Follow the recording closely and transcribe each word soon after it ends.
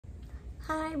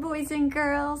Hi boys and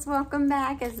girls, welcome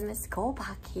back. It's Miss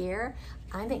Goldbach here.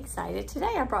 I'm excited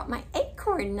today. I brought my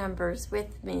acorn numbers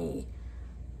with me.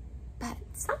 But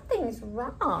something's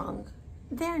wrong.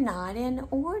 They're not in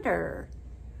order.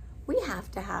 We have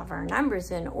to have our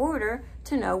numbers in order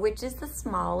to know which is the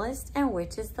smallest and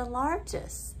which is the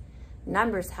largest.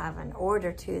 Numbers have an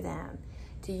order to them.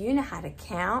 Do you know how to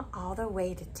count all the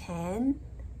way to 10?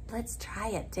 Let's try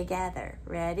it together.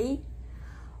 Ready?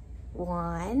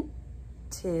 1,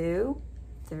 2,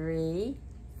 3,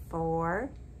 4,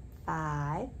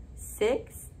 5,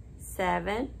 6,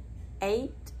 7,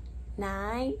 8,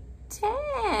 9,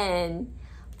 10.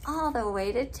 All the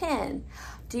way to 10.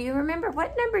 Do you remember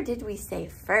what number did we say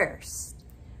first?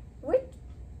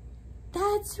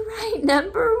 That's right,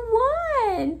 number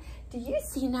 1. Do you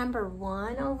see number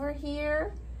 1 over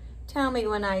here? Tell me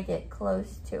when I get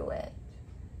close to it.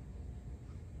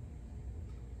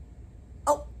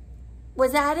 Oh,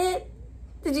 was that it?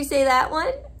 Did you say that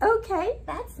one? Okay,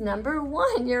 that's number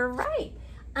 1. You're right.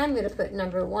 I'm going to put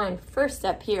number 1 first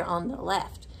up here on the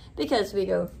left because we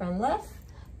go from left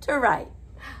to right,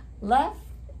 left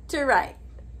to right,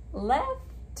 left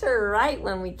to right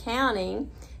when we're counting.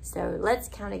 So let's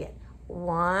count again.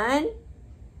 1,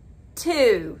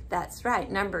 2. That's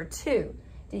right, number 2.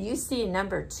 Do you see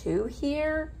number 2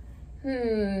 here?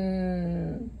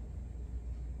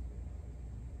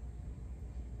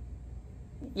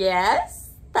 Yes,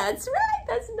 that's right.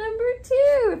 That's number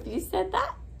 2. If you said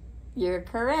that, you're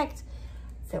correct.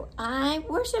 So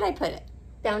where should I put it?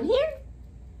 Down here?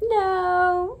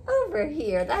 No, over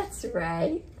here. That's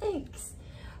right. Thanks.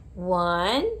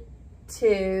 1,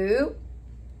 2.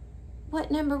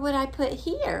 What number would I put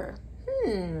here?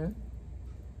 3.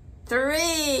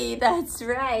 That's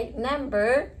right.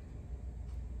 Number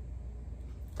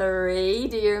 3.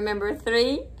 Do you remember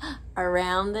 3?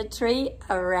 Around the tree,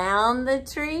 around the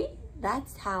tree.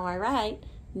 That's how I write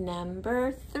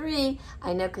number 3.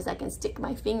 I know because I can stick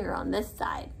my finger on this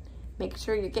side. Make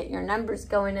sure you get your numbers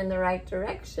going in the right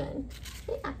direction.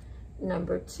 Yeah.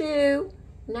 Number 2,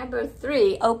 number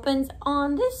 3 opens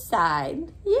on this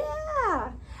side.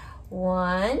 Yeah.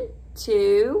 1,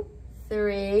 2,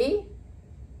 3.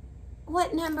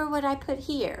 What number would I put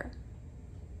here?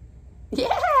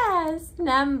 Yes,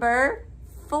 number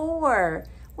 4.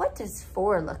 What does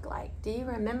 4 look like? Do you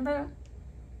remember?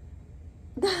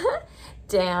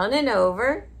 Down and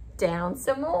over, down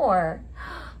some more.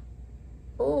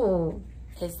 Oh,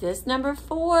 is this number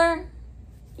 4?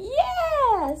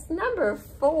 Yes, number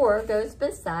 4 goes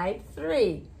beside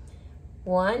 3.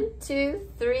 1, 2,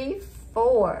 3,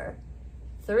 4.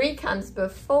 3 comes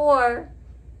before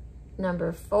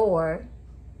number 4.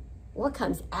 What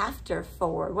comes after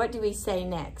 4? What do we say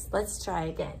next? Let's try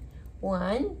again.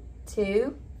 1,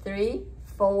 2, 3,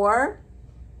 4,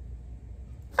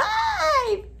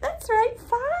 5. That's right,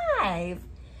 5.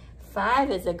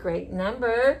 5 is a great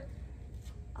number.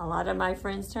 A lot of my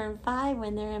friends turn 5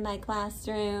 when they're in my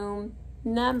classroom.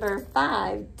 Number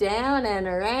 5, down and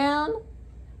around,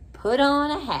 put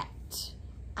on a hat.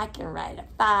 I can write a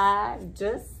 5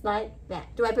 just like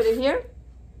that. Do I put it here?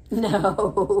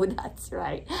 No, that's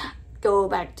right. Go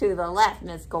back to the left,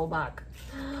 Miss Goldbach.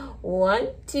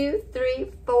 1, 2,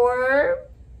 3, 4.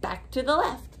 Back to the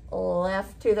left.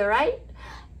 Left to the right.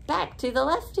 Back to the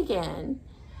left again.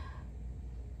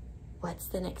 What's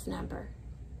the next number?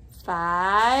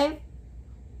 5,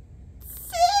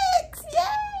 6.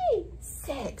 Yay!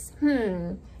 6.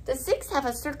 Does 6 have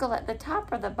a circle at the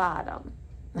top or the bottom?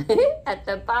 At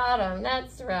the bottom,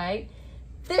 that's right.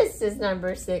 This is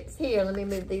number 6. Here, let me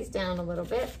move these down a little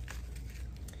bit.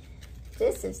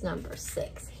 This is number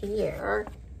 6 here.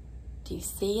 Do you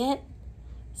see it?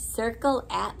 Circle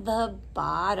at the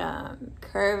bottom.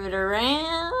 Curve it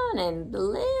around and a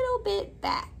little bit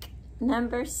back.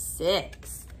 Number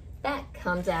 6. That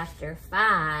comes after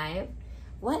 5.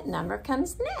 What number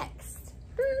comes next?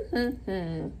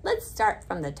 Let's start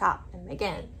from the top and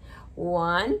again.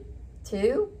 1,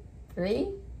 2,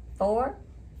 3, 4,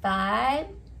 5,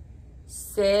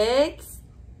 6.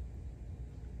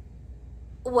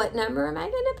 What number am I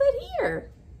going to put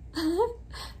here?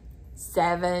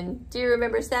 7. Do you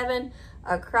remember 7?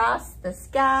 Across the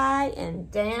sky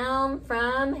and down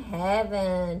from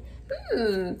heaven.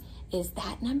 Is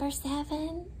that number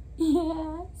 7?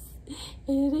 Yes,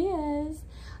 it is.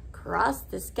 Across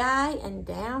the sky and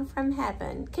down from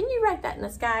heaven. Can you write that in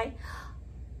the sky?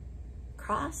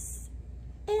 Cross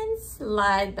and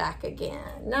slide back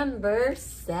again. Number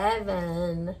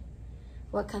 7.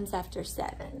 What comes after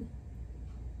 7?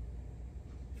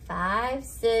 5,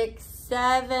 6,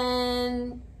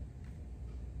 7,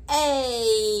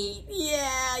 8.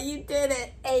 Yeah, you did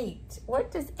it. 8.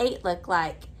 What does 8 look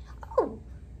like? Oh,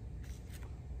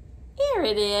 here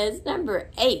it is, number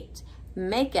 8.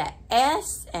 Make a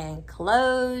S and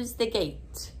close the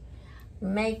gate.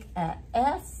 Make a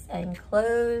S and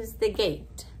close the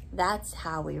gate. That's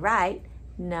how we write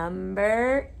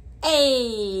number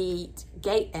 8.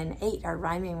 Gate and 8 are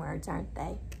rhyming words, aren't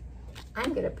they?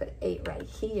 I'm going to put 8 right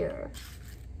here.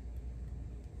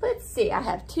 Let's see, I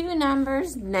have 2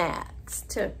 numbers next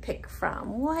to pick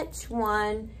from. Which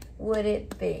one would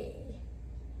it be?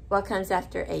 What comes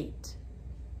after 8?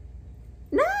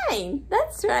 9.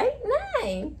 That's right,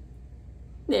 9.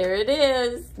 There it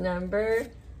is, number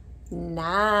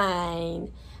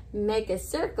 9. Make a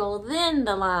circle, then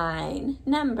the line.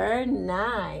 Number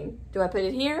 9. Do I put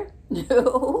it here?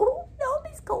 No,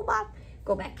 Miss Kolbach.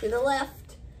 Go back to the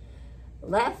left.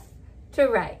 Left to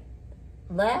right.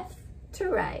 Left to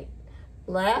right.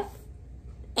 Left.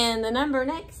 And the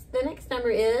next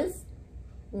number is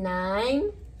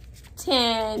 9,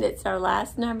 10. It's our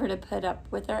last number to put up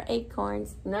with our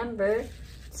acorns. Number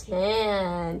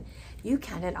 10. You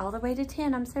counted all the way to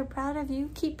 10. I'm so proud of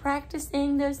you. Keep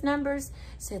practicing those numbers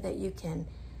so that you can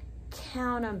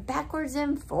count them backwards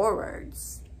and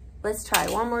forwards. Let's try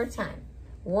one more time.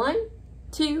 1,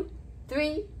 2,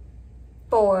 3,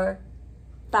 4,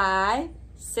 5,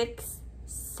 6,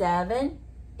 7,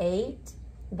 8,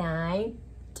 9,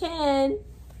 10.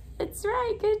 That's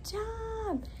right. Good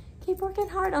job. Keep working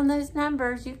hard on those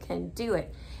numbers. You can do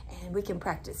it. And we can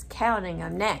practice counting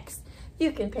them next.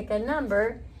 You can pick a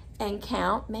number and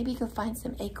count. Maybe you can find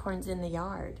some acorns in the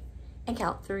yard and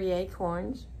count 3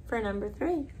 acorns for number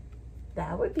 3.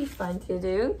 That would be fun to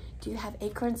do. Do you have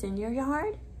acorns in your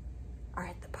yard? Or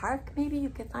at the park, maybe you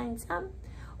could find some?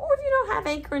 Or if you don't have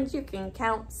acorns, you can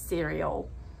count cereal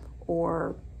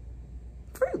or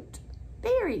fruit,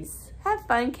 berries. Have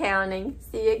fun counting.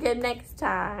 See you again next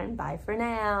time. Bye for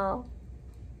now.